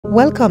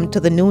Welcome to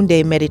the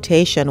Noonday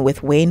Meditation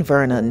with Wayne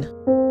Vernon.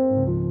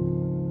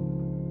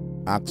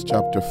 Acts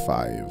chapter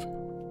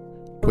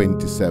 5,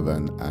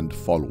 27 and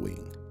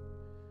following.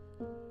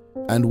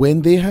 And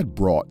when they had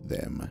brought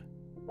them,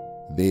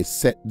 they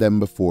set them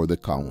before the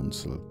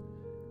council,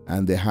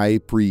 and the high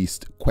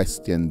priest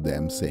questioned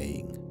them,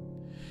 saying,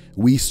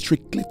 We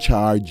strictly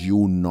charge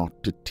you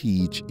not to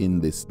teach in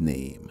this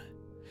name.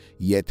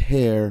 Yet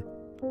here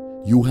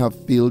you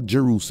have filled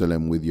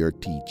Jerusalem with your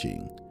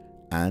teaching,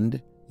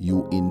 and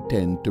you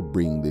intend to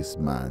bring this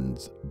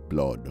man's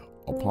blood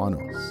upon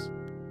us.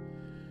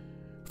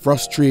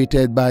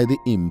 Frustrated by the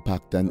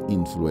impact and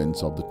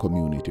influence of the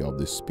community of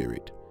the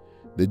Spirit,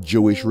 the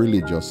Jewish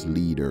religious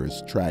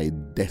leaders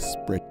tried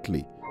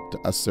desperately to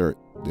assert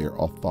their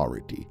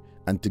authority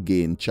and to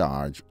gain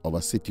charge of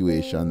a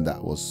situation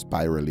that was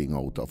spiraling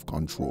out of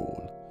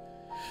control.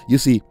 You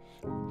see,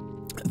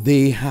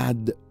 they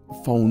had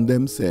found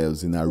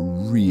themselves in a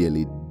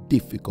really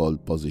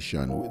difficult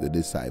position with the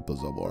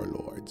disciples of our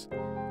Lord.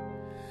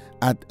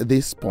 At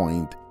this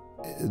point,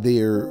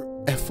 their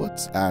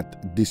efforts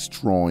at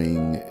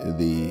destroying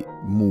the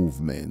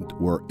movement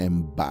were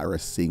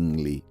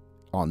embarrassingly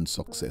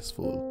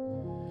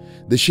unsuccessful.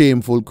 The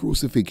shameful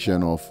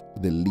crucifixion of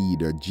the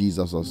leader,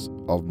 Jesus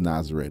of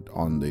Nazareth,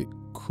 on the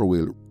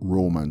cruel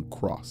Roman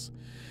cross,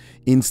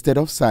 instead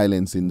of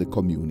silencing the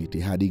community,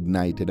 had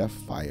ignited a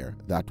fire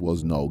that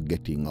was now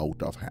getting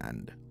out of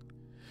hand.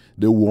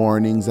 The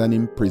warnings and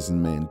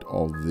imprisonment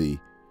of the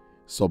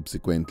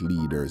subsequent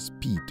leaders,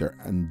 Peter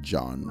and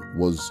John,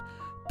 was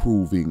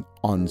proving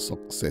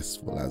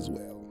unsuccessful as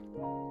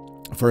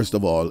well. First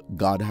of all,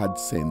 God had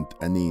sent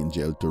an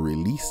angel to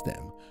release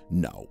them.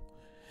 Now,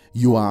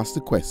 you ask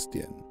the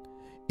question,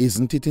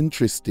 isn't it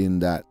interesting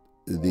that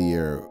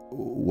there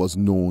was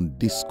no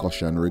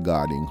discussion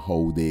regarding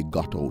how they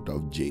got out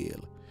of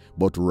jail,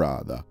 but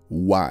rather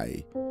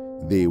why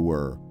they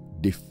were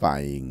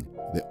defying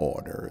the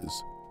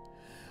orders?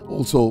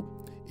 Also,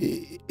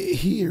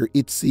 here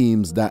it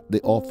seems that the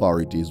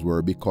authorities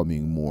were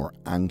becoming more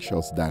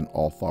anxious than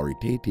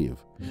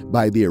authoritative.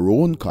 By their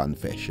own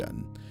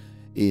confession,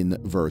 in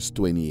verse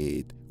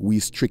 28, we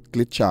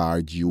strictly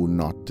charge you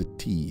not to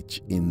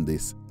teach in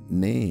this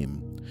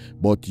name,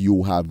 but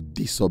you have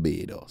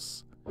disobeyed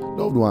us.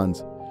 Loved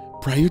ones,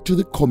 prior to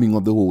the coming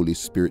of the Holy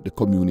Spirit, the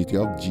community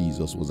of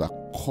Jesus was a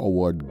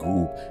coward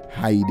group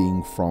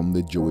hiding from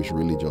the Jewish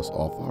religious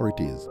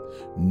authorities.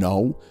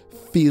 Now,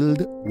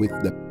 filled with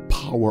the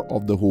power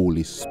of the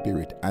Holy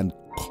Spirit and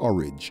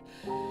courage,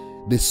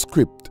 the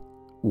script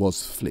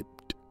was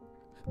flipped.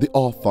 The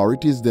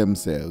authorities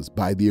themselves,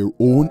 by their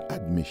own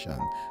admission,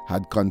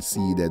 had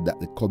conceded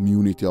that the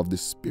community of the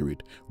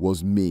Spirit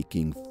was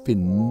making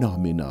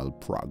phenomenal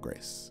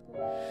progress.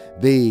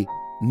 They,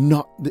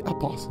 not the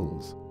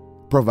apostles,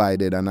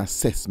 provided an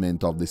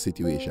assessment of the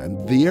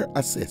situation. Their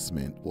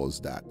assessment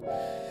was that,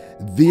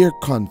 their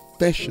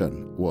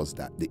confession was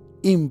that the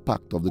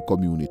impact of the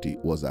community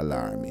was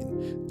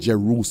alarming.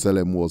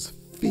 Jerusalem was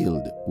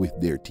filled with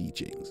their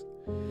teachings.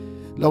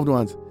 Loved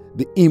ones,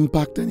 the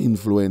impact and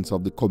influence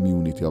of the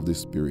community of the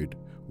Spirit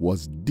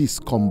was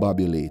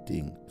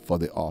discombobulating for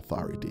the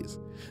authorities.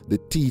 The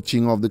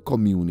teaching of the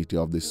community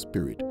of the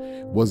Spirit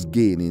was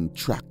gaining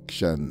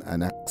traction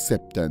and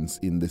acceptance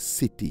in the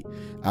city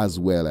as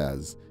well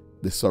as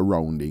the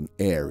surrounding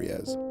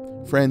areas.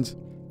 Friends,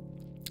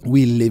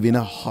 we live in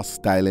a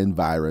hostile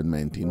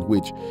environment in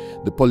which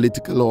the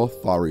political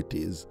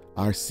authorities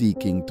are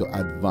seeking to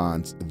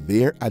advance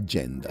their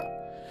agenda.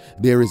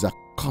 There is a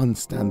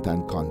constant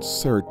and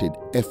concerted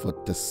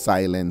effort to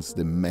silence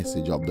the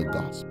message of the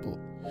gospel.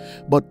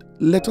 But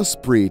let us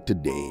pray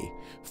today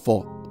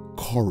for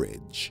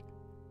courage.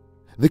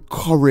 The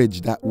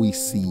courage that we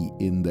see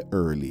in the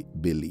early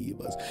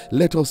believers.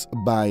 Let us,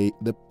 by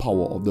the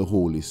power of the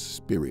Holy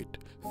Spirit,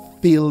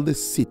 fill the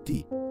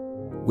city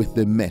with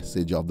the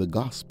message of the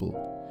gospel.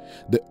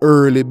 The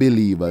early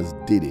believers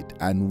did it,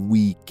 and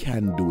we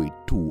can do it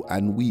too,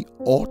 and we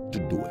ought to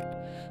do it,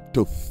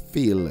 to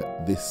fill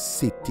the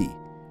city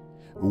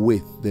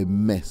with the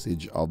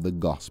message of the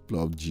gospel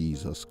of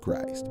Jesus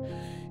Christ.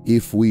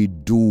 If we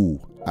do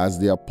as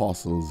the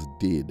apostles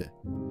did,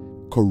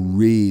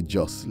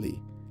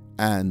 courageously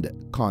and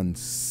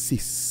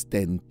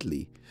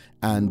consistently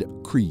and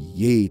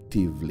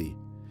creatively,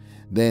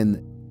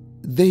 then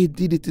they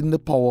did it in the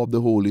power of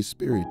the Holy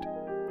Spirit.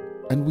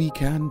 And we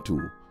can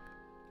too.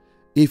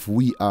 If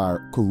we are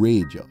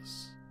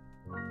courageous,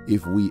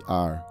 if we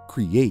are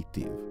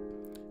creative,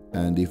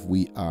 and if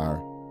we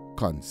are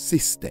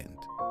consistent,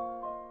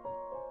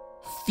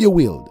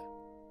 fueled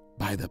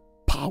by the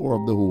power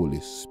of the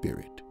Holy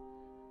Spirit,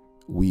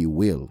 we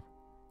will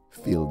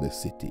fill the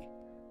city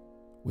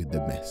with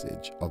the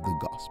message of the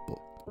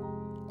gospel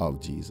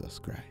of Jesus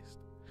Christ.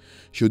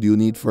 Should you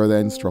need further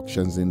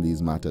instructions in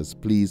these matters,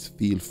 please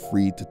feel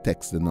free to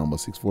text the number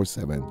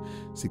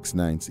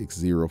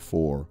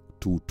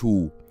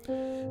 647-696-0422.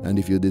 And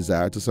if you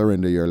desire to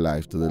surrender your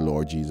life to the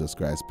Lord Jesus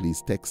Christ,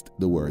 please text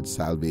the word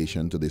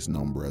salvation to this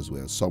number as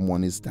well.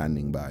 Someone is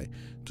standing by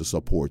to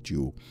support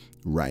you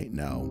right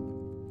now.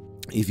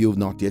 If you have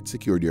not yet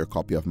secured your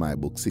copy of my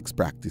book, 6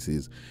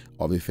 Practices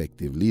of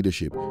Effective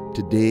Leadership,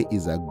 today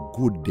is a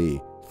good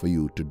day for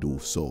you to do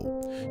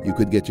so. You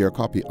could get your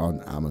copy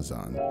on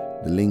Amazon.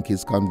 The link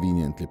is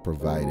conveniently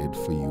provided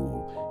for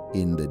you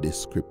in the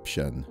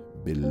description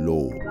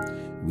below.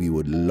 We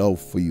would love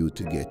for you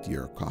to get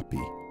your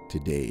copy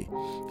today.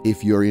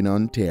 If you're in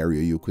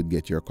Ontario, you could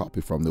get your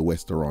copy from the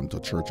West Toronto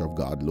Church of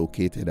God,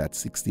 located at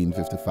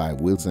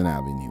 1655 Wilson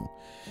Avenue.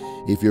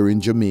 If you're in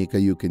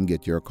Jamaica, you can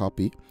get your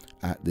copy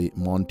at the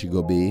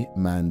Montego Bay,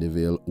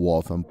 Mandeville,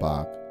 Waltham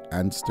Park,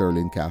 and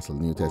Stirling Castle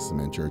New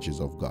Testament Churches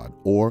of God,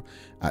 or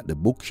at the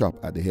bookshop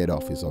at the head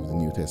office of the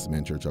New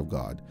Testament Church of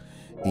God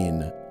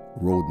in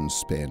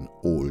Rodenspen,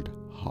 Old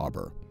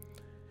Harbor.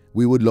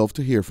 We would love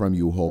to hear from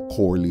you how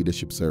Core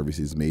Leadership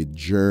Services may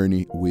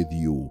journey with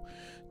you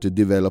to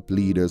develop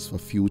leaders for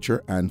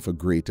future and for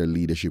greater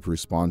leadership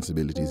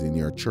responsibilities in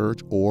your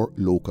church or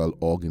local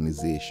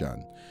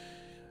organization.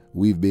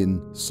 We've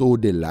been so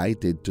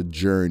delighted to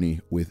journey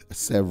with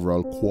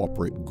several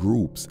corporate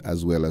groups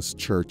as well as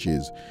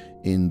churches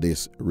in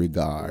this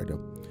regard.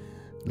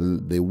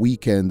 The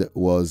weekend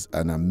was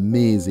an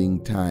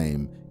amazing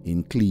time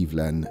in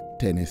Cleveland,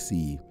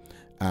 Tennessee,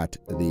 at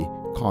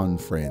the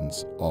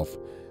conference of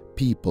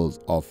peoples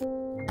of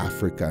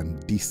African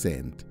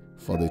descent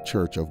for the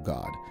Church of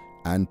God.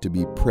 And to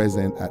be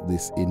present at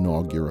this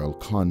inaugural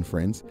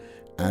conference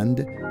and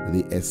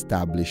the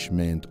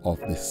establishment of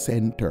the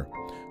Center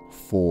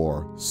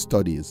for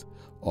Studies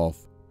of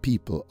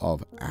People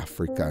of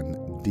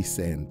African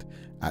Descent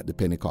at the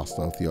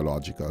Pentecostal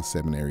Theological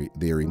Seminary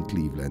there in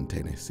Cleveland,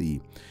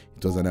 Tennessee.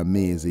 It was an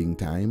amazing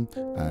time,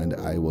 and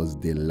I was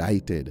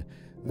delighted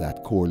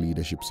that Core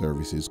Leadership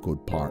Services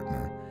could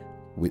partner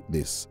with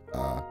this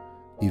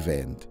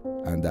event,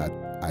 and that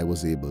I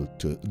was able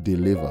to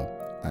deliver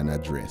an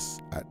address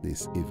at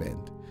this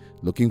event.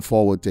 Looking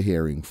forward to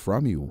hearing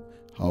from you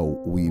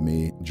how we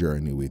may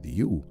journey with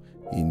you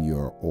in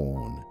your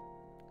own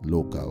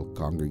local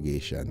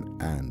congregation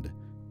and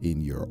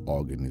in your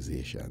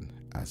organization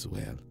as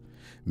well.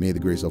 May the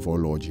grace of our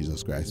Lord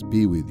Jesus Christ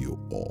be with you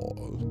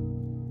all.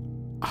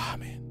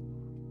 Amen.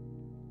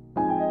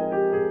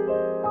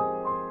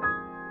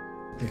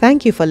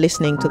 Thank you for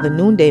listening to the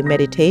Noonday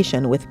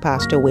Meditation with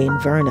Pastor Wayne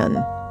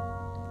Vernon.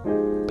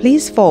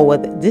 Please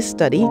forward this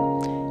study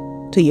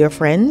to your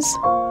friends,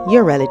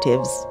 your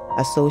relatives,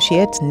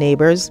 associates,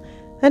 neighbors,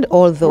 and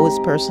all those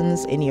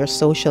persons in your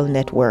social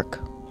network.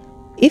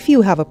 If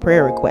you have a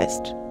prayer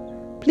request,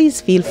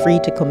 please feel free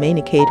to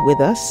communicate with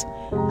us,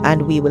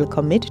 and we will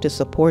commit to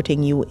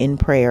supporting you in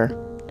prayer.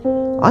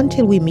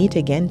 Until we meet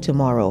again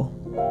tomorrow,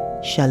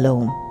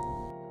 Shalom.